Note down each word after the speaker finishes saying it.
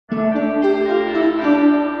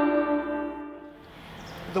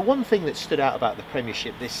The one thing that stood out about the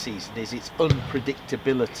Premiership this season is its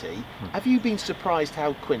unpredictability. Have you been surprised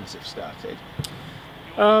how Quins have started?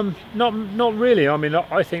 Not really. I mean,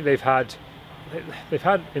 I think they've had,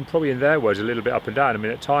 probably in their words, a little bit up and down. I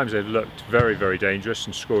mean, at times they've looked very, very dangerous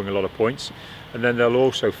and scoring a lot of points, and then they'll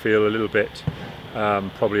also feel a little bit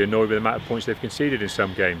probably annoyed with the amount of points they've conceded in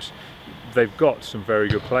some games. They've got some very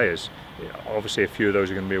good players. Obviously, a few of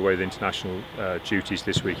those are going to be away with international duties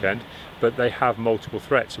this weekend, but they have multiple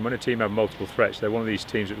threats. And when a team have multiple threats, they're one of these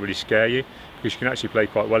teams that really scare you, because you can actually play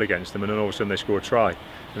quite well against them, and then all of a sudden they score a try,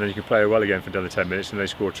 and then you can play well again for another 10 minutes, and they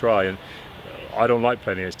score a try. And I don't like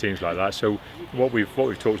playing against teams like that. So what we've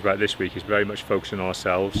talked about this week is very much focusing on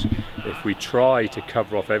ourselves. If we try to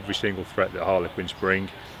cover off every single threat that Harlequins bring,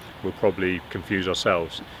 we'll probably confuse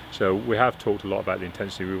ourselves. So we have talked a lot about the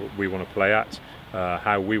intensity we want to play at,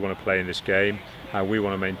 how we want to play in this game, how we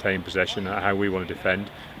want to maintain possession, how we want to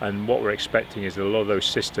defend, and what we're expecting is that a lot of those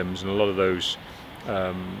systems and a lot of those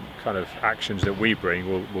kind of actions that we bring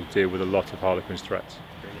will deal with a lot of Harlequins threats.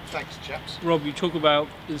 Thanks, chaps. Rob, you talk about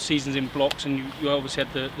the seasons in blocks, and you obviously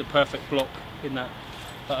had the perfect block in that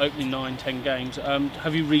opening 9-10 games.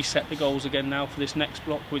 Have you reset the goals again now for this next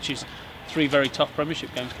block, which is 3 very tough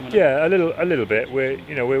Premiership games coming up? Yeah, a little bit.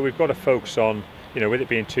 We've got to focus on, with it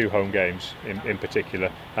being 2 home games in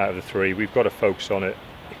particular out of the 3, we've got to focus on it.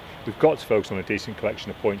 We've got to focus on a decent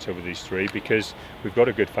collection of points over these 3, because we've got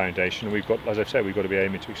a good foundation, and we've got, as I've said, we've got to be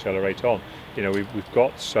aiming to accelerate on. We've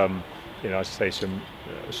got some, as I say,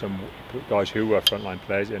 some guys who were frontline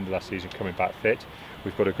players at the end of last season coming back fit.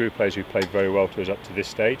 We've got a group of players who played very well to us up to this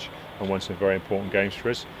stage and won some very important games for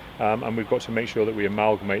us. And we've got to make sure that we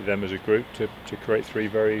amalgamate them as a group to create 3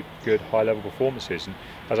 very good high-level performances. And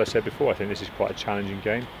as I said before, I think this is quite a challenging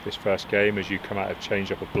game. This first game, as you come out of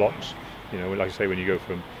change-up of blocks, like I say, when you go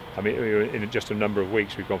from, in just a number of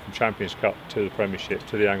weeks, we've gone from Champions Cup to the Premiership,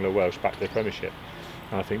 to the Anglo-Welsh, back to the Premiership.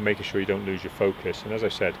 And I think making sure you don't lose your focus. And as I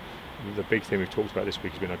said, the big thing we've talked about this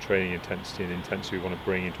week has been our training intensity and the intensity we want to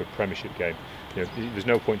bring into a Premiership game. There's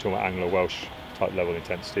no point talking about Anglo-Welsh type level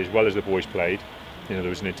intensity. As well as the boys played, there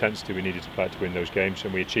was an intensity we needed to play to win those games,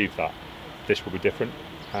 and we achieved that. This will be different,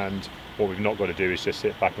 and what we've not got to do is just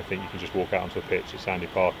sit back and think you can just walk out onto a pitch at Sandy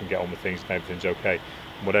Park and get on with things and everything's okay.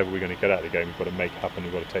 And whatever we're going to get out of the game, we've got to make happen,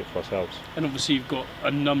 we've got to take for ourselves. And obviously you've got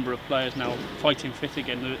a number of players now fighting fit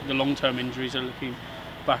again. The long-term injuries are looking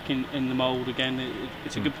back in the mould again.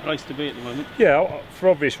 It's a good place to be at the moment. Yeah, for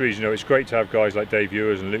obvious reasons, it's great to have guys like Dave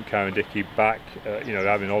Ewers and Luke Cowan-Dickie back.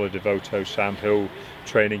 Having Ola Devoto, Sam Hill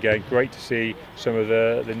training again. Great to see some of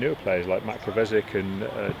the newer players like Matt Kovacic and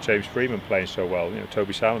James Freeman playing so well.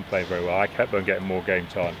 Toby Salmon playing very well. Ike Hepburn getting more game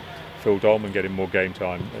time. Phil Dolman getting more game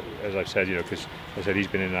time, as I've said, because I said he's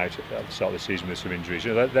been in and out at the start of the season with some injuries.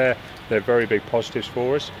 They're very big positives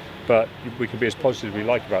for us, but we can be as positive as we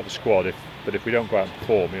like about the squad. But if we don't go out and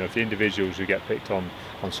perform, if the individuals who get picked on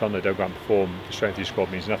Sunday don't go out and perform, the strength of your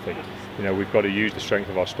squad means nothing. We've got to use the strength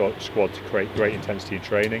of our squad to create great intensity in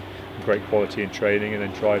training, great quality in training, and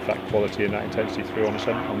then drive that quality and that intensity through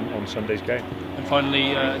on Sunday's game. And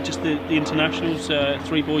finally, just the internationals,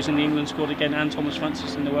 3 boys in the England squad again, and Thomas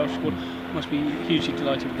Francis in the Welsh squad. Must be hugely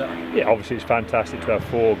delighted with that. Yeah, obviously it's fantastic to have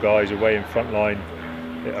 4 guys away in frontline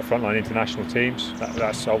international teams.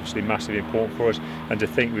 That's obviously massively important for us, and to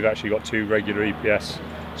think we've actually got 2 regular EPS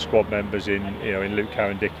squad members in Luke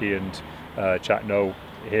Cowan-Dickie and Jack Noel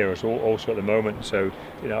here also at the moment. So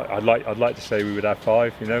I'd like to say we would have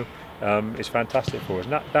 5. It's fantastic for us,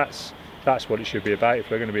 and that's what it should be about.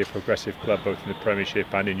 If we're going to be a progressive club both in the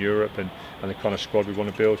Premiership and in Europe, and the kind of squad we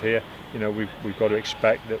want to build here, we've got to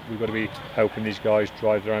expect that we've got to be helping these guys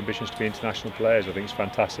drive their ambitions to be international players. I think it's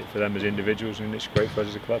fantastic for them as individuals, and it's great for us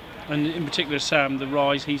as a club. And in particular, Sam, the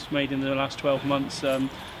rise he's made in the last 12 months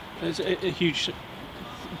is a huge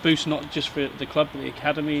boost, not just for the club but the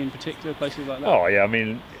academy in particular, places like that. Oh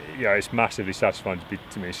yeah, it's massively satisfying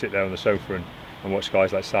to me sit there on the sofa and watch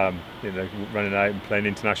guys like Sam, running out and playing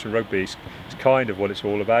international rugby. It's kind of what it's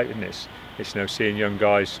all about, isn't it? It's seeing young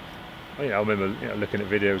guys. I remember looking at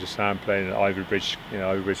videos of Sam playing at Ivy Bridge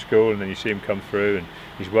School, and then you see him come through, and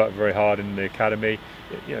he's worked very hard in the academy.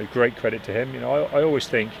 Great credit to him. I always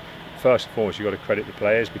think, first and foremost, you've got to credit the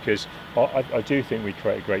players, because I do think we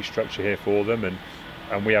create a great structure here for them,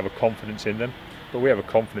 and we have a confidence in them. But we have a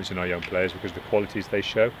confidence in our young players because of the qualities they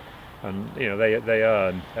show. And they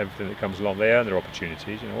earn everything that comes along. They earn their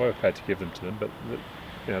opportunities. We're prepared to give them to them, but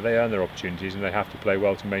they earn their opportunities, and they have to play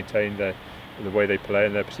well to maintain the way they play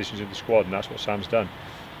and their positions in the squad. And that's what Sam's done.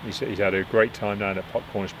 He's had a great time down at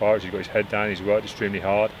Cornish Pirates. He's got his head down. He's worked extremely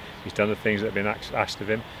hard. He's done the things that have been asked of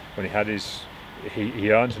him. When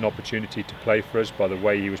he earned an opportunity to play for us by the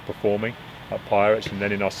way he was performing. Pirates, and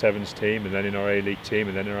then in our Sevens team, and then in our A-League team,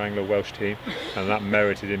 and then in our Anglo-Welsh team, and that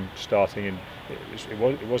merited him starting. And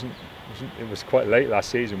it was quite late last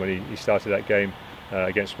season when he started that game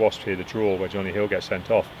against Wasps here, the draw, where Johnny Hill gets sent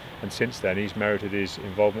off, and since then he's merited his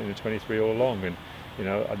involvement in the 23 all along. And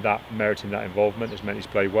that meriting that involvement has meant he's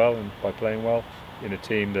played well, and by playing well in a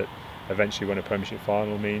team that eventually won a Premiership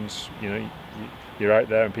final means you're out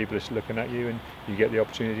there and people are looking at you and you get the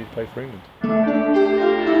opportunity to play for England.